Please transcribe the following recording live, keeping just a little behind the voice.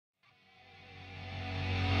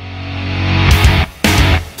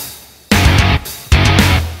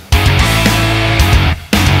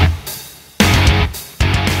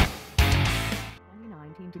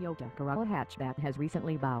Toyota Corolla Hatchback has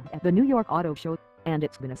recently bowed at the New York Auto Show, and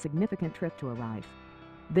it's been a significant trip to arrive.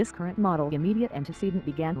 This current model immediate antecedent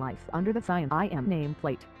began life under the Scion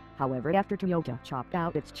nameplate. However, after Toyota chopped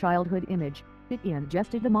out its childhood image, it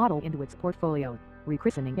ingested the model into its portfolio,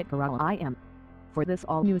 rechristening it Corolla IM. For this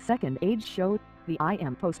all-new second age show, the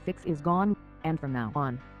IM postfix is gone, and from now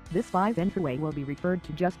on, this 5-entryway will be referred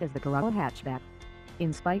to just as the Corolla Hatchback.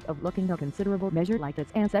 In spite of looking a considerable measure like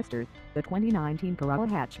its ancestors, the 2019 Corolla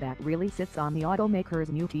Hatchback really sits on the automaker's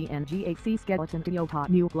new TNGAC skeleton Toyota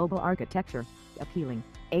new global architecture, appealing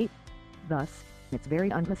 8. Thus, it's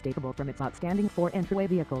very unmistakable from its outstanding 4-entryway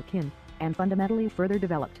vehicle kin, and fundamentally further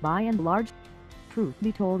developed by and large. Truth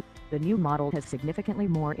be told, the new model has significantly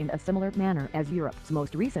more in a similar manner as Europe's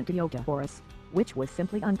most recent Toyota Corolla, which was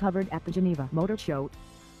simply uncovered at the Geneva Motor Show.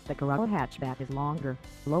 The Corolla Hatchback is longer,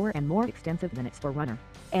 lower and more extensive than its forerunner,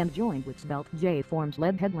 and joined with belt J-formed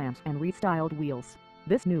LED headlamps and restyled wheels,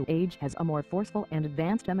 this new age has a more forceful and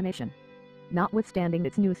advanced emanation. Notwithstanding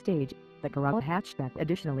its new stage, the Corolla Hatchback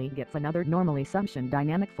additionally gets another normally suction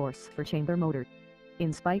dynamic force for chamber motor.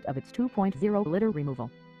 In spite of its 2.0-liter removal,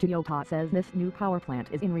 Toyota says this new power plant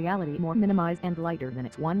is in reality more minimized and lighter than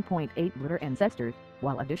its 1.8-liter ancestors,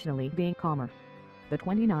 while additionally being calmer. The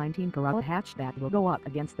 2019 Corolla Hatchback will go up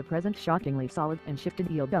against the present shockingly solid and shifted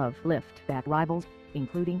yield of liftback rivals,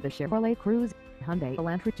 including the Chevrolet Cruze, Hyundai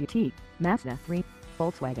Elantra GT, Mazda 3,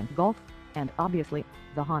 Volkswagen Golf, and obviously,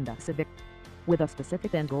 the Honda Civic. With a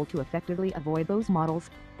specific end goal to effectively avoid those models,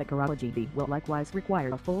 the Corolla GT will likewise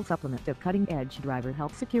require a full supplement of cutting-edge driver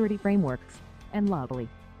health security frameworks, and luckily,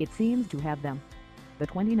 it seems to have them. The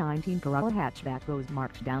 2019 Corolla Hatchback goes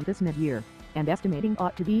marked down this mid-year, and estimating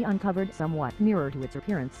ought to be uncovered somewhat nearer to its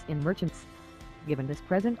appearance in merchants. Given this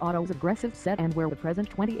present auto's aggressive set and where the present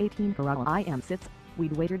 2018 Corolla IM sits,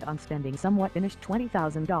 we'd wagered on spending somewhat finished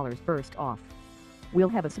 $20,000 first off. We'll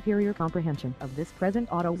have a superior comprehension of this present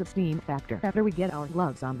auto's esteem factor after we get our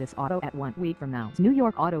gloves on this auto at 1 week from now's New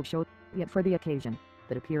York Auto Show, yet for the occasion,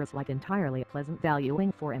 that appears like entirely a pleasant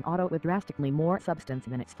valuing for an auto with drastically more substance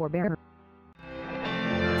than its forebearer.